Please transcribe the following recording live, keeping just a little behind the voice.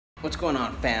What's going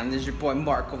on, fam? This is your boy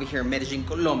Mark over here in Medellin,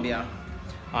 Colombia.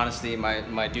 Honestly,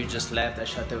 my dude just left. I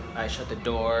shut the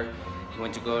door. He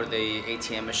went to go to the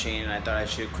ATM machine, and I thought I'd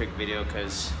shoot a quick video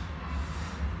because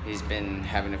he's been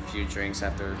having a few drinks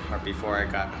after or before I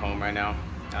got home right now.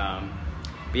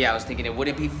 But yeah, I was thinking it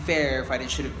wouldn't be fair if I didn't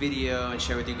shoot a video and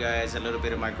share with you guys a little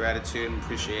bit of my gratitude and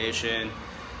appreciation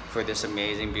for this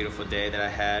amazing, beautiful day that I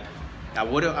had. I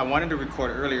wanted to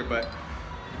record earlier, but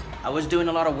I was doing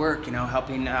a lot of work, you know,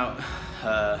 helping out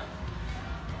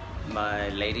my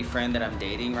lady friend that I'm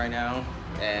dating right now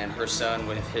and her son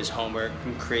with his homework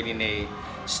and creating a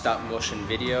stop motion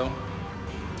video,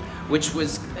 which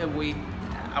was,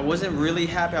 I wasn't really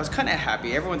happy. I was kind of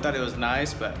happy. Everyone thought it was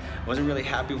nice, but I wasn't really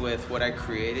happy with what I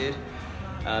created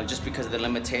just because of the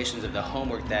limitations of the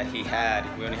homework that he had.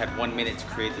 We only had 1 minute to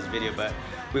create this video, but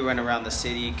we went around the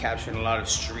city capturing a lot of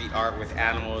street art with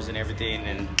animals and everything,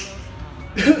 and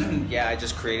yeah, I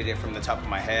just created it from the top of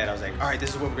my head. I was like, all right,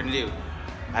 this is what we're gonna do.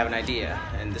 I have an idea,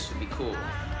 and this would be cool.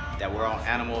 That we're all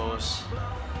animals,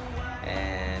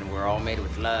 and we're all made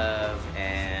with love,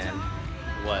 and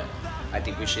what? I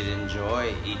think we should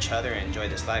enjoy each other and enjoy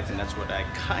this life, and that's what I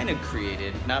kind of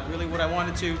created. Not really what I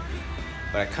wanted to,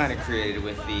 but I kind of created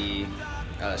with the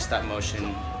stop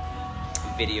motion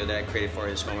video that I created for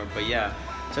his homework. But yeah,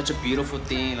 such a beautiful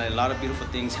thing, like a lot of beautiful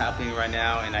things happening right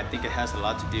now, and I think it has a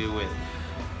lot to do with,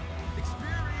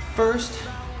 first,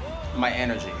 my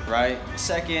energy, right?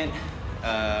 Second,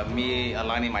 me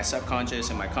aligning my subconscious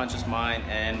and my conscious mind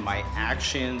and my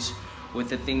actions with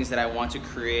the things that I want to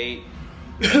create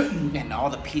and all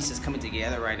the pieces coming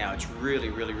together right now. It's really,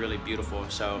 really, really beautiful.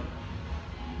 So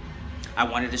I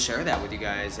wanted to share that with you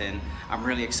guys, and I'm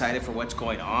really excited for what's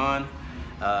going on.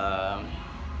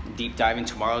 Deep diving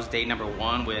tomorrow's day number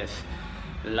 1 with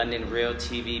London Real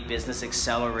TV Business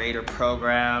Accelerator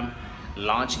program,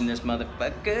 launching this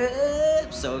motherfucker.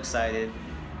 I'm so excited.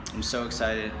 I'm so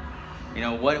excited. You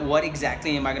know, what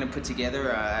exactly am I gonna put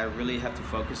together? I really have to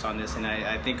focus on this, and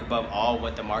I think above all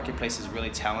what the marketplace is really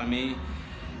telling me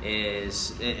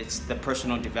is it's the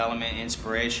personal development,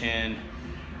 inspiration.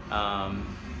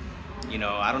 You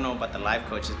know, I don't know about the life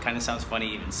coach. It kind of sounds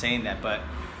funny even saying that, but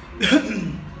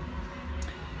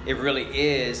it really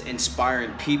is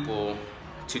inspiring people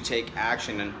to take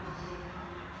action and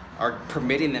are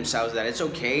permitting themselves that it's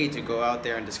okay to go out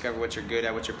there and discover what you're good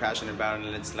at, what you're passionate about,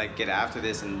 and let's like get after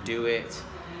this and do it.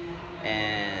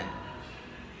 And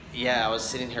yeah, I was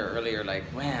sitting here earlier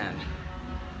like, man,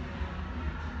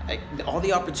 like all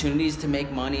the opportunities to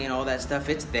make money and all that stuff,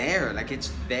 it's there, like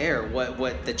it's there.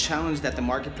 What the challenge that the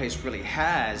marketplace really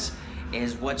has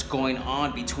is what's going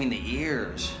on between the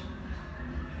ears.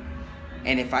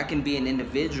 And if I can be an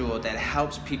individual that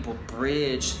helps people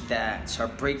bridge that, or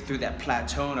break through that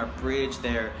plateau, or bridge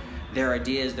their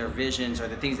ideas, their visions, or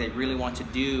the things they really want to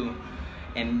do,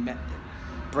 and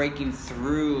breaking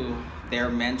through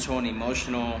their mental and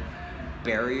emotional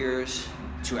barriers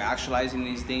to actualizing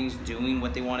these things, doing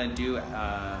what they want to do,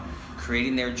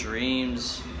 creating their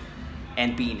dreams,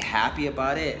 and being happy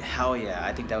about it, hell yeah,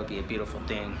 I think that would be a beautiful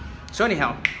thing. So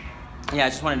anyhow, yeah, I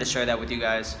just wanted to share that with you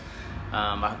guys.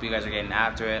 I hope you guys are getting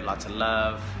after it. Lots of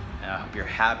love. I hope you're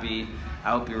happy.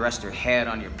 I hope you rest your head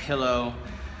on your pillow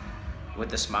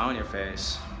with a smile on your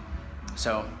face.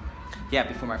 So, yeah,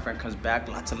 before my friend comes back,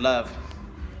 lots of love.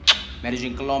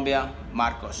 Medellin, Colombia,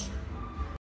 Marcos.